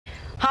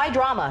High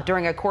drama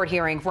during a court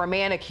hearing for a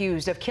man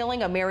accused of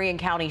killing a Marion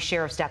County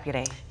Sheriff's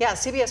deputy. Yeah,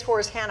 CBS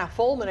 4's Hannah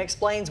Fulman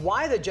explains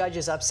why the judge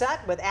is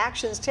upset with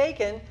actions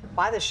taken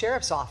by the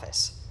sheriff's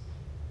office.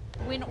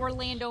 When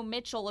Orlando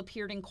Mitchell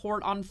appeared in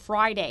court on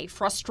Friday,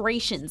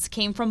 frustrations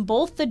came from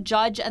both the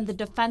judge and the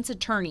defense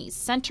attorneys,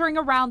 centering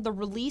around the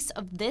release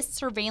of this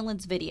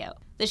surveillance video.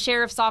 The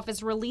sheriff's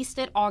office released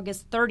it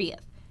August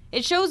 30th.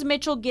 It shows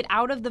Mitchell get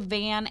out of the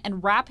van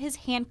and wrap his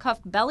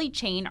handcuffed belly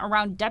chain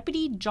around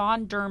Deputy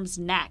Durm's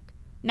neck.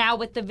 Now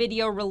with the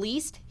video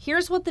released,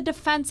 here's what the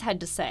defense had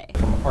to say.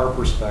 From our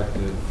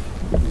perspective,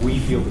 we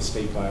feel the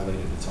state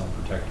violated its own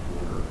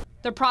protective order.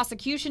 The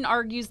prosecution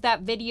argues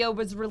that video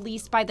was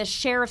released by the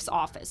sheriff's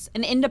office,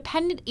 an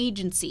independent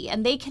agency,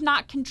 and they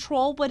cannot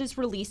control what is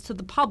released to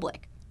the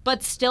public.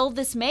 But still,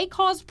 this may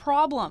cause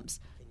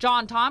problems.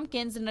 John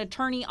Tompkins, an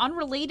attorney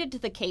unrelated to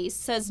the case,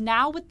 says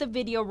now with the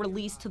video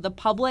released to the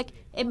public,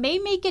 it may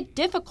make it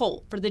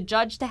difficult for the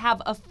judge to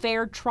have a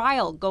fair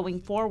trial going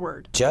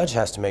forward. The judge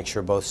has to make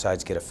sure both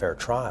sides get a fair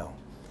trial.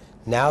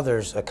 Now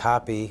there's a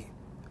copy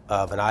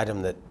of an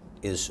item that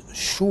is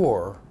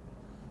sure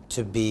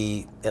to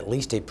be at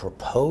least a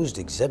proposed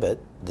exhibit,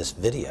 this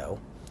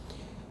video.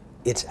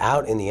 It's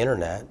out in the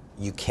internet.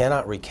 You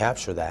cannot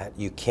recapture that.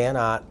 You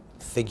cannot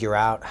figure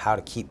out how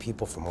to keep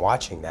people from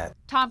watching that.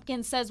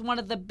 Tompkins says one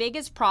of the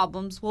biggest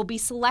problems will be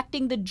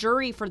selecting the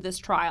jury for this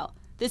trial.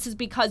 This is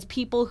because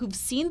people who've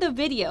seen the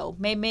video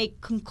may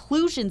make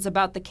conclusions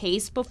about the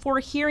case before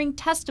hearing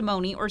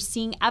testimony or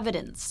seeing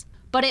evidence.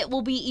 But it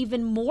will be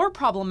even more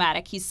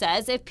problematic, he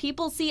says, if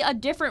people see a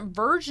different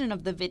version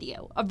of the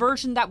video, a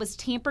version that was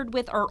tampered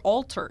with or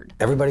altered.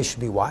 Everybody should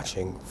be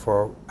watching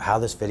for how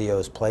this video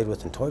is played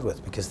with and toyed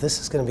with, because this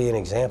is going to be an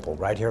example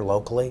right here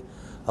locally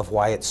of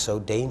why it's so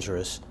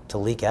dangerous to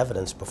leak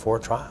evidence before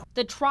trial.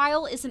 The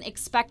trial isn't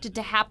expected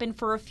to happen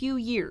for a few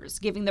years,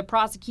 giving the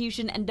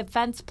prosecution and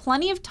defense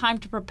plenty of time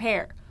to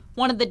prepare.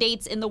 One of the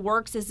dates in the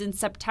works is in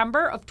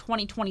September of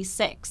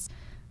 2026.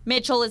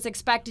 Mitchell is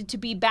expected to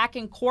be back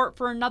in court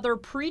for another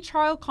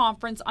pretrial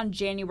conference on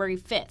January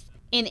 5th.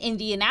 In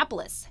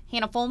Indianapolis,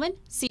 Hannah Fulman,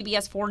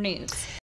 CBS 4 News.